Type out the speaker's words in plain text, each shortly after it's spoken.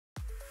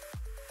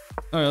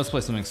Alright, let's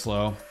play something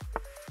slow.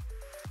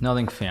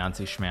 Nothing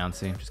fancy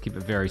schmancy. Just keep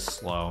it very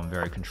slow and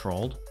very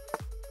controlled.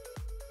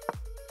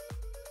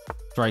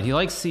 That's right, he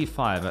likes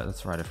c5.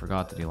 That's right, I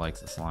forgot that he likes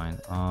this line.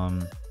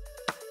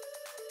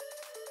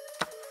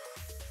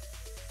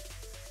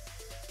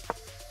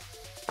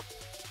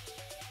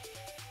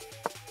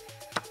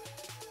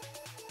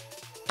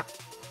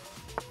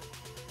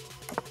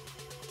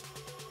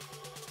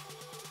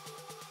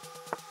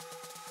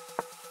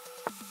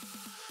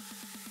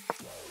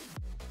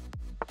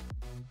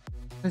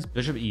 It's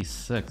bishop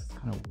e6. It's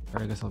kind of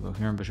weird. I guess I'll go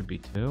here on bishop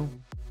b2.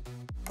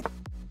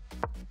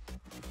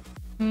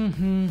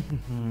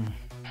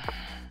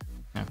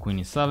 Yeah, queen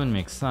e7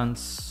 makes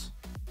sense.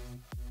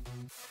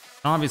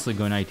 Obviously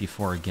go knight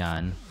d4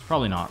 again. It's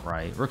probably not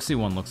right. Rook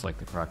c1 looks like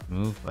the correct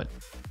move, but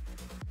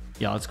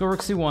yeah, let's go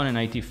rook c1 and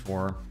knight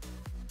d4.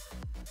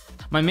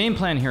 My main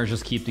plan here is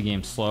just keep the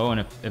game slow,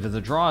 and if it's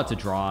a draw, it's a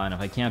draw, and if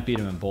I can't beat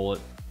him in bullet,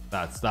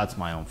 that's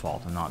my own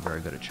fault. I'm not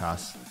very good at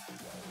chess.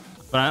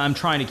 But I'm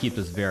trying to keep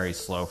this very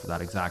slow for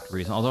that exact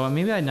reason. Although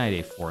maybe I'd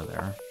knight a4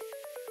 there.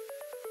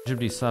 Bishop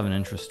d7,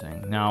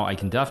 interesting. Now I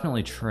can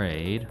definitely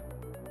trade.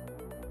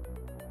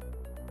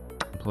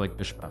 Play like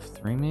bishop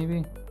f3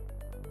 maybe?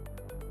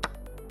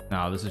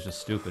 No, this is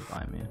just stupid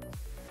by me.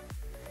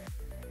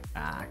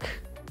 Back.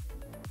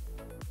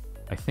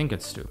 I think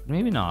it's stupid.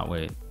 Maybe not,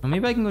 wait. Well,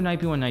 maybe I can go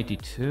knight b1, knight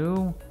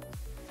d2.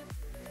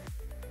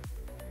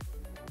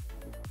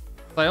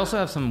 I also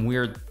have some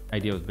weird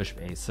idea with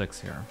bishop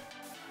a6 here.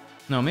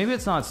 No, maybe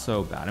it's not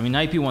so bad. I mean,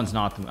 knight b1's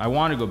not the... I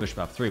wanted to go bishop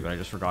f3, but I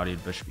just forgot he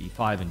had bishop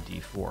e5 and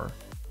d4.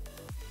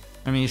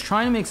 I mean, he's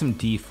trying to make some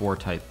d4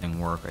 type thing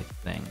work, I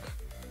think.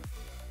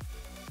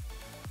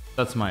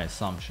 That's my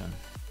assumption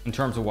in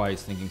terms of why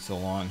he's thinking so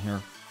long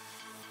here.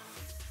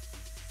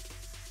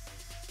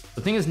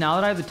 The thing is, now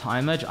that I have the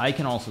time edge, I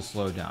can also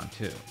slow down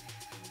too.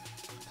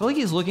 I feel like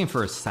he's looking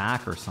for a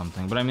sack or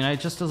something, but I mean, it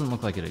just doesn't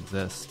look like it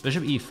exists.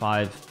 Bishop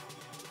e5.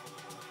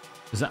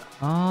 Is that...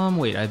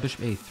 wait, I have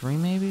bishop a3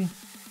 maybe?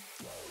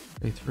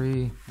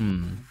 a3.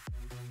 I'm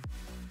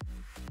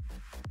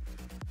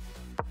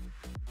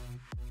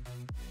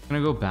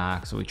gonna go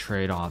back, so we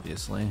trade,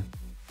 obviously.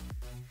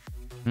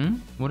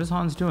 What is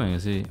Hans doing?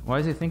 Why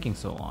is he thinking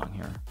so long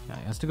here? Yeah,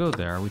 he has to go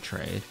there. We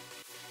trade.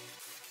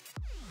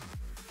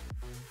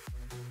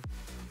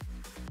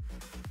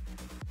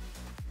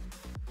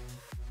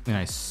 I mean,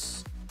 I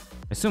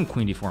assume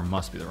queen d4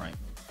 must be the right move.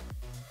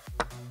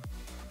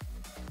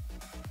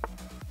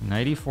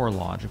 Knight e4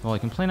 logical. I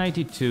can play knight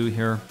d2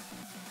 here.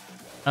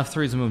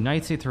 f3 is a move.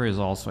 Knight c3 is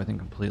also, I think,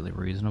 completely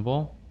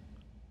reasonable.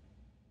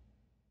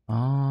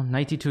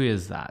 Knight d2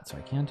 is that, so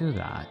I can't do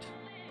that.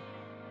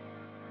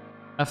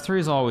 f3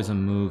 is always a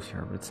move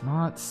here, but it's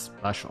not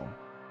special.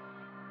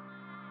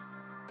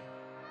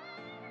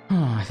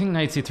 I think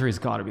knight c3 has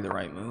got to be the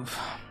right move.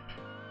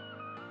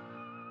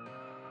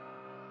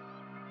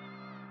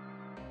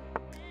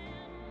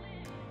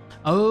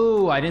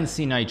 Oh, I didn't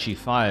see knight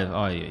g5.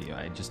 Oh yeah,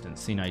 I just didn't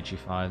see knight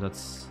g5.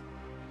 That's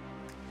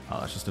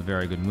just a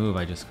very good move.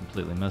 I just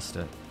completely missed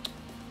it.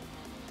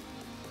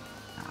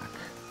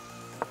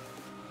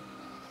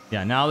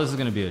 Yeah, now this is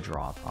going to be a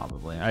draw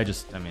probably. I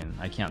mean,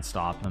 I can't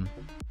stop him.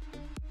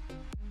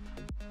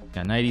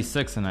 Yeah, knight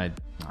e6, and I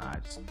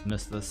just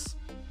missed this.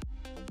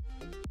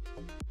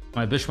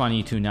 My bishop on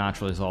e2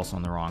 naturally is also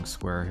on the wrong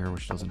square here,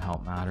 which doesn't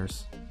help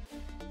matters.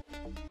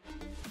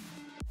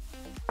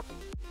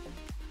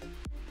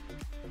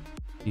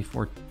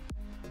 d4.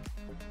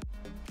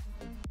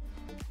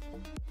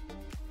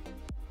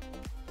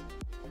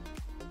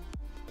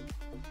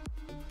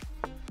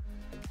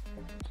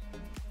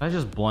 Did I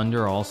just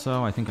blunder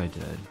also? I think I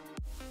did.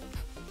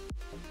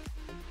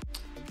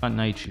 Got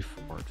knight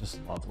g4, just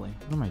lovely.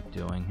 What am I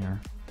doing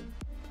here?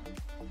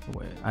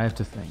 Wait, I have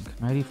to think.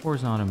 Knight e4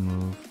 is not a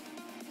move.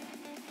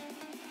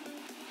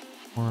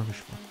 Or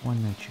bishop f1,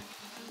 knight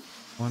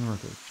g4. One rook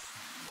h2.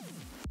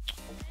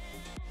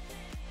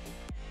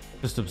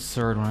 Just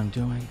absurd what I'm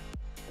doing.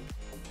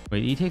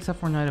 Wait, e takes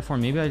f4, knight f4.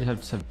 Maybe I'd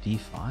have to have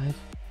d5.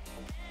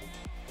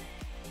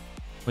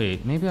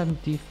 Wait, maybe I'm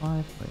d5.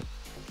 Wait.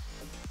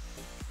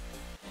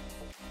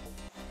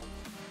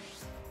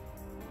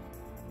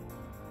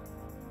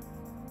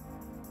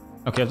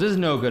 Okay, if this is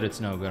no good, it's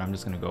no good. I'm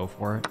just gonna go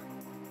for it.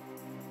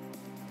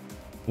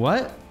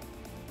 What?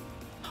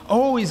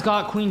 Oh, he's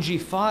got queen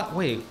g5.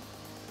 Wait.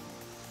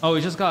 Oh,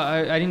 he just got...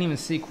 I didn't even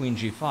see queen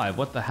g5.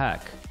 What the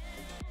heck?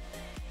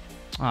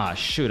 Ah,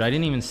 shoot. I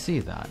didn't even see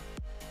that.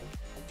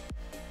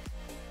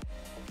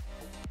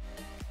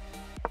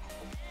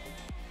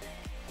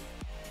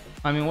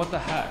 I mean, what the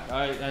heck?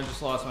 I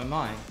just lost my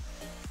mind.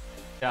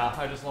 Yeah,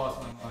 I just lost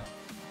my mind.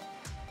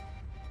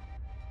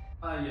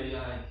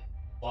 Yeah.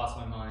 Lost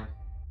my mind.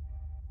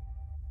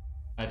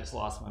 I just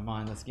lost my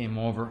mind. That's game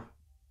over.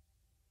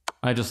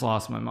 I just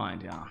lost my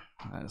mind. Yeah,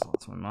 I just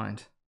lost my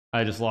mind.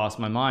 I just lost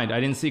my mind. I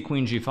didn't see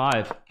queen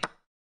g5.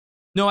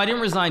 No, I didn't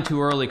resign too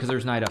early because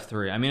there's knight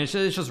f3. I mean, it's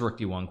just rook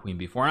d1, queen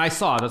b4. And I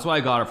saw it. That's why I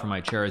got it from my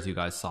chair, as you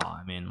guys saw.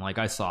 I mean, like,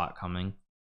 I saw it coming.